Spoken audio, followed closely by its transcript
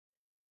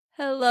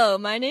Hello,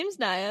 my name's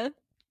Naya,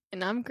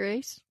 And I'm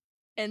Grace.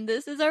 and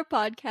this is our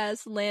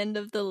podcast, Land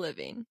of the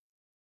Living.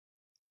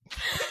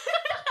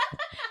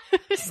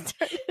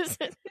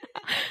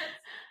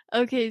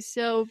 Okay,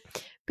 so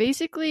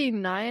basically,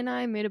 Naya and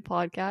I made a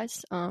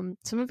podcast.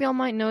 Some of y'all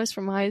might know us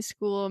from high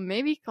school,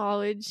 maybe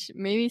college,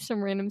 maybe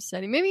some random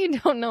setting. Maybe you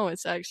don't know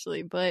us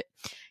actually, but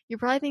you're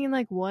probably thinking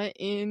like, what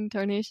in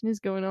tarnation is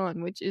going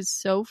on? Which is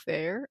so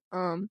fair.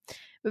 But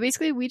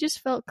basically, we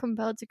just felt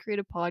compelled to create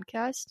a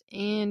podcast,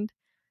 and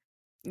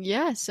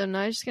yeah, so now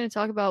I'm just going to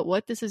talk about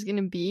what this is going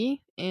to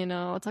be, and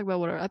I'll talk about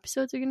what our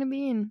episodes are going to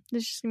be, and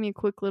this is just going to be a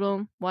quick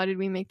little, why did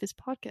we make this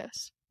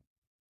podcast?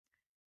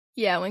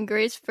 Yeah, when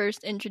Grace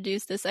first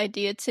introduced this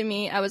idea to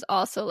me, I was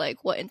also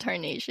like, what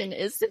incarnation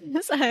is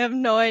this? I have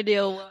no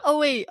idea what. Oh,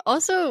 wait,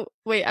 also,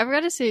 wait, I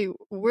forgot to say,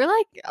 we're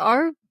like,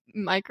 our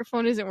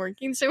microphone isn't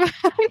working, so we're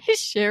having to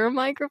share a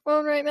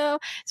microphone right now,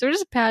 so we're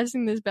just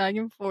passing this back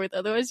and forth,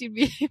 otherwise you'd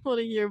be able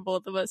to hear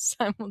both of us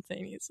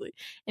simultaneously.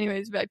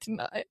 Anyways, back to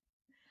Naya.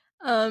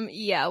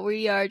 Yeah,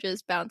 we are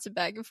just bouncing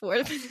back and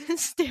forth,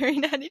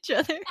 staring at each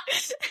other,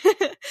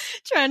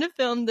 trying to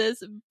film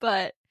this.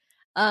 But,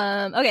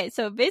 okay,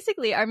 so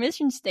basically our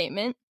mission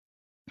statement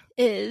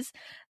is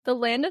the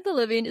land of the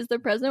living is the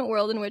present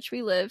world in which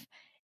we live.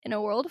 In a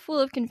world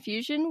full of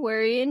confusion,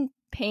 worry, and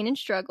pain and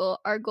struggle,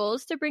 our goal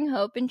is to bring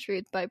hope and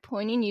truth by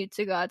pointing you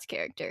to God's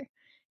character.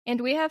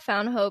 And we have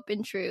found hope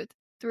and truth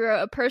through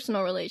a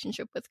personal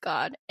relationship with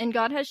God. And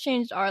God has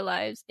changed our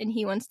lives, and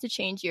He wants to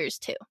change yours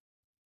too.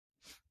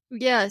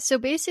 Yeah, so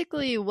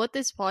basically what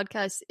this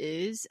podcast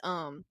is,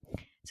 so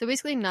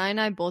basically Naya and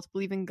I both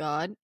believe in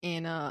God,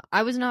 and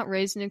I was not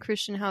raised in a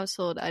Christian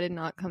household. I did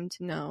not come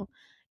to know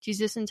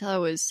Jesus until I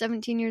was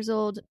 17 years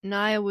old.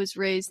 Naya was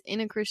raised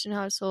in a Christian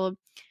household.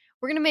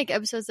 We're gonna make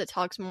episodes that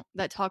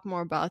talk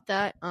more about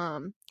that.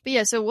 But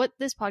yeah, so what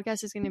this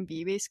podcast is gonna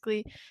be,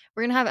 basically,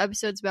 we're gonna have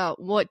episodes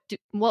about what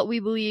we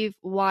believe,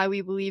 why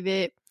we believe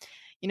it.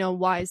 You know,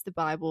 why is the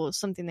Bible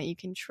something that you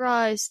can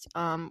trust?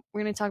 We're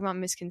going to talk about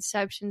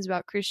misconceptions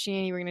about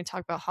Christianity. We're going to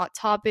talk about hot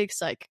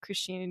topics like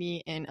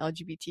Christianity and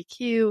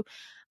LGBTQ.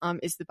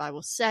 Is the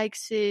Bible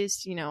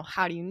sexist? You know,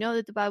 how do you know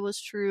that the Bible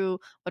is true?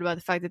 What about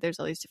the fact that there's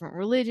all these different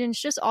religions?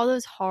 Just all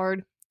those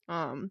hard,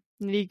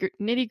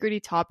 nitty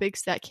gritty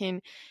topics that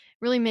can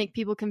really make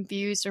people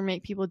confused or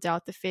make people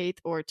doubt the faith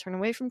or turn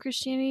away from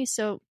Christianity.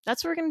 So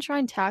that's what we're going to try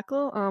and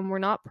tackle. We're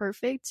not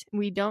perfect.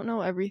 We don't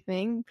know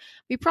everything.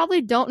 We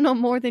probably don't know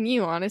more than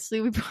you, honestly.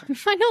 We probably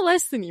might know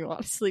less than you,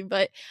 honestly.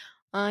 But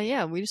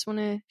yeah, we just want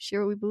to share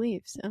what we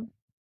believe. So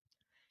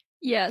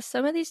Yeah,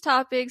 some of these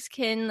topics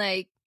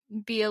can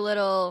be a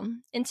little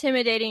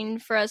intimidating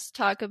for us to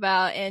talk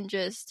about and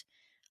just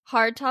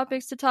hard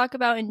topics to talk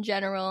about in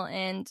general.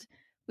 And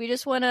we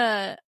just want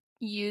to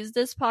use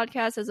this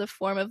podcast as a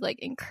form of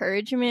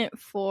encouragement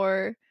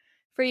for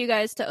you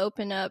guys to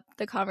open up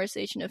the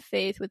conversation of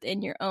faith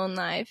within your own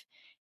life.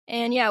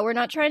 And yeah, we're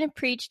not trying to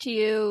preach to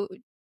you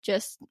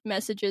just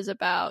messages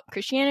about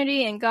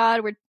Christianity and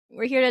God.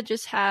 We're here to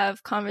just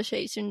have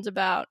conversations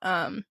about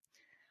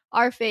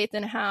our faith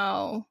and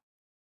how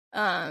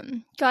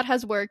God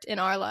has worked in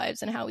our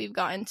lives and how we've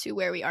gotten to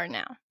where we are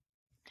now.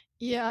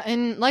 yeah,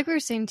 and like we were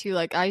saying too,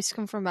 like I used to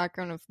come from a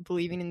background of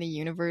believing in the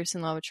universe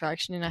and law of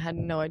attraction, and I had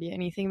no idea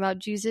anything about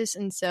Jesus.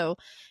 And so,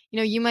 you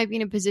know, you might be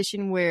in a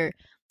position where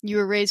you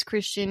were raised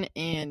Christian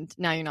and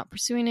now you're not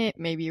pursuing it.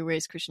 Maybe you're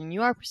raised Christian and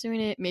you are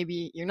pursuing it.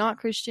 Maybe you're not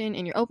Christian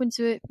and you're open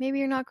to it. Maybe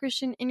you're not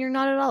Christian and you're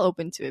not at all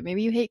open to it.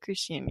 Maybe you hate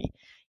Christianity.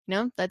 You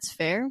know, that's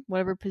fair.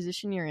 Whatever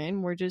position you're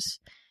in, we're just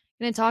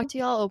gonna talk to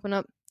y'all, open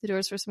up the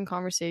doors for some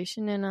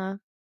conversation, and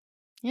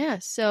yeah,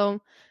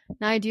 so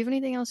Naya, do you have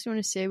anything else you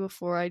want to say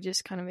before I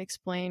just kind of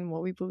explain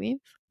what we believe?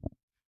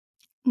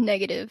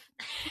 Negative.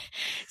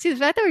 See, the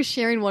fact that we're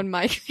sharing one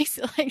mic makes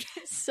it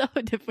so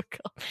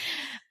difficult.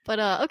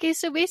 But okay,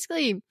 so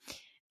basically,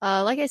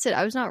 like I said,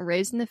 I was not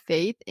raised in the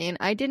faith, and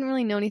I didn't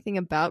really know anything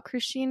about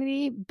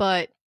Christianity,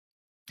 but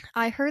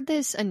I heard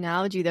this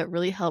analogy that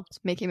really helped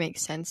make it make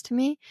sense to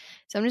me.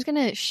 So I'm just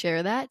gonna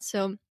share that.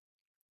 So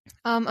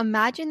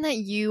imagine that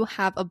you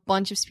have a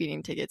bunch of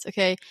speeding tickets,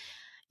 okay?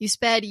 You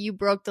sped, you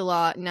broke the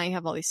law, now you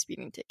have all these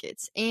speeding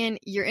tickets. And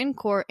you're in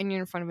court and you're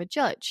in front of a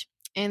judge.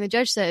 And the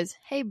judge says,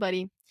 hey,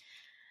 buddy,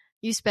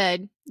 you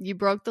sped, you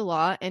broke the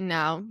law, and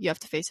now you have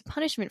to face a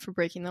punishment for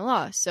breaking the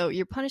law. So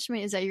your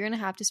punishment is that you're going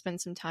to have to spend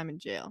some time in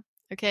jail.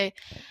 Okay?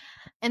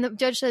 And the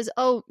judge says,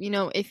 oh, you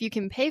know, if you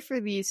can pay for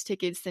these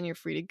tickets, then you're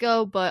free to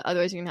go, but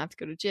otherwise you're going to have to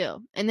go to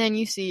jail. And then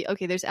you see,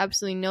 okay, there's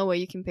absolutely no way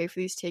you can pay for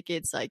these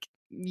tickets. Like,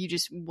 you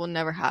just will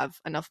never have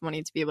enough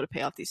money to be able to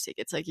pay off these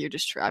tickets. Like, you're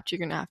just trapped. You're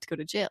going to have to go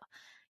to jail.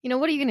 You know,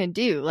 what are you going to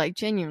do? Like,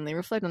 genuinely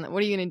reflect on that.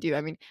 What are you going to do?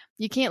 I mean,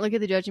 you can't look at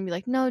the judge and be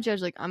like, no,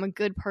 judge, like, I'm a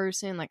good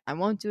person. Like, I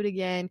won't do it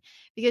again.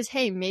 Because,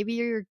 hey, maybe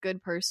you're a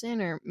good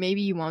person or maybe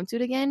you won't do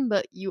it again,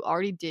 but you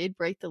already did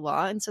break the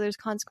law. And so there's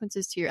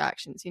consequences to your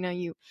actions. You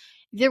know,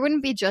 there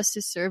wouldn't be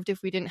justice served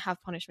if we didn't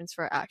have punishments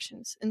for our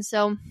actions. And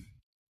so,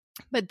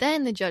 but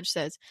then the judge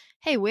says,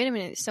 hey, wait a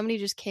minute. Somebody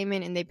just came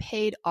in and they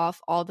paid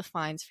off all the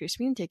fines for your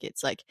speeding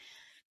tickets. Like,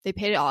 they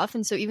paid it off.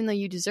 And so even though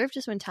you deserve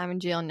to spend time in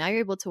jail, now you're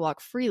able to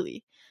walk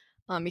freely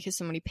because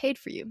somebody paid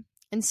for you.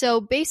 And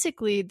so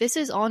basically, this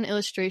is all an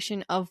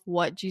illustration of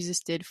what Jesus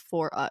did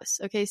for us.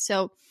 Okay,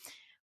 so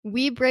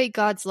we break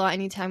God's law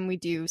anytime we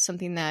do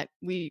something that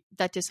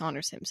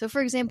dishonors him. So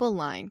for example,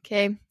 lying,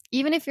 okay?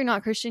 Even if you're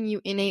not Christian,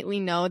 you innately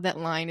know that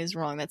lying is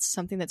wrong. That's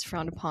something that's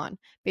frowned upon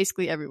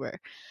basically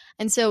everywhere.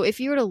 And so if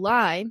you were to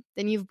lie,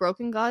 then you've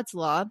broken God's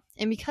law.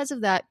 And because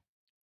of that,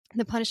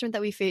 the punishment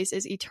that we face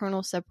is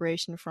eternal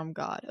separation from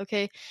God,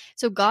 okay?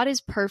 So God is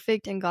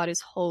perfect and God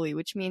is holy,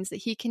 which means that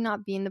he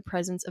cannot be in the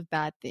presence of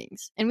bad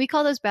things. And we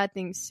call those bad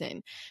things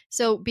sin.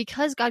 So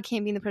because God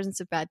can't be in the presence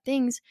of bad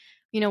things,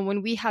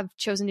 when we have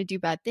chosen to do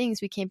bad things,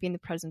 we can't be in the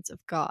presence of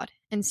God.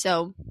 And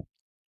so,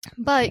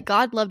 but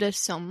God loved us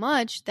so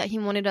much that he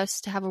wanted us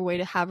to have a way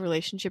to have a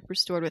relationship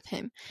restored with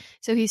him.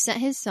 So he sent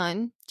his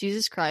son,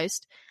 Jesus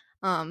Christ,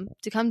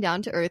 to come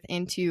down to earth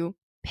and to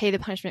pay the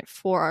punishment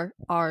for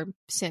our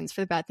sins,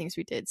 for the bad things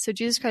we did. So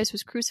Jesus Christ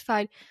was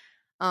crucified,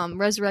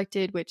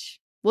 resurrected, which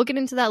we'll get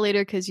into that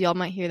later because y'all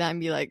might hear that and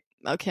be like,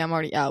 okay, I'm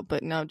already out.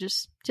 But no,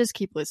 just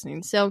keep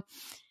listening. So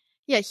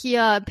yeah, he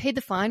paid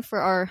the fine for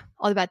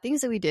all the bad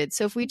things that we did.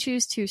 So if we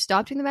choose to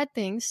stop doing the bad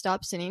things,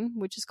 stop sinning,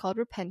 which is called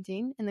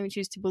repenting, and then we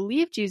choose to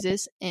believe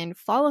Jesus and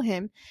follow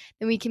him,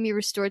 then we can be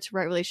restored to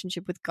right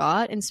relationship with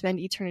God and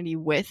spend eternity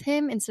with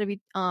him instead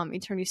of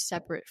eternity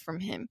separate from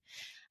him.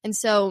 And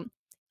so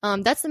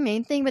that's the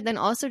main thing. But then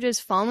also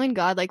just following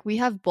God, like we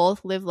have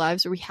both lived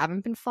lives where we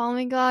haven't been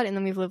following God, and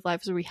then we've lived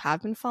lives where we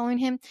have been following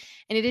him,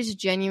 and it is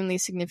genuinely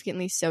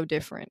significantly so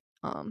different.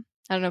 I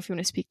don't know if you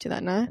want to speak to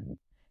that, Naya.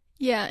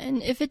 Yeah,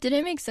 and if it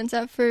didn't make sense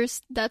at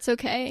first, that's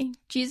okay.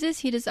 Jesus,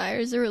 he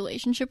desires a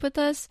relationship with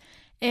us,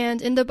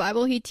 and in the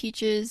Bible, he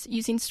teaches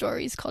using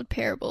stories called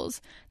parables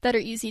that are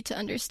easy to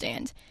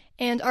understand.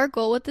 And our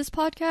goal with this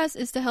podcast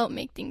is to help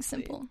make things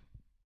simple.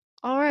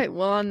 All right,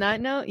 well, on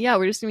that note, yeah,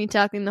 we're just going to be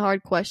tackling the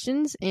hard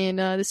questions, and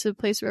this is a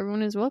place where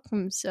everyone is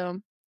welcome, so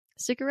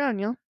stick around,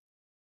 y'all.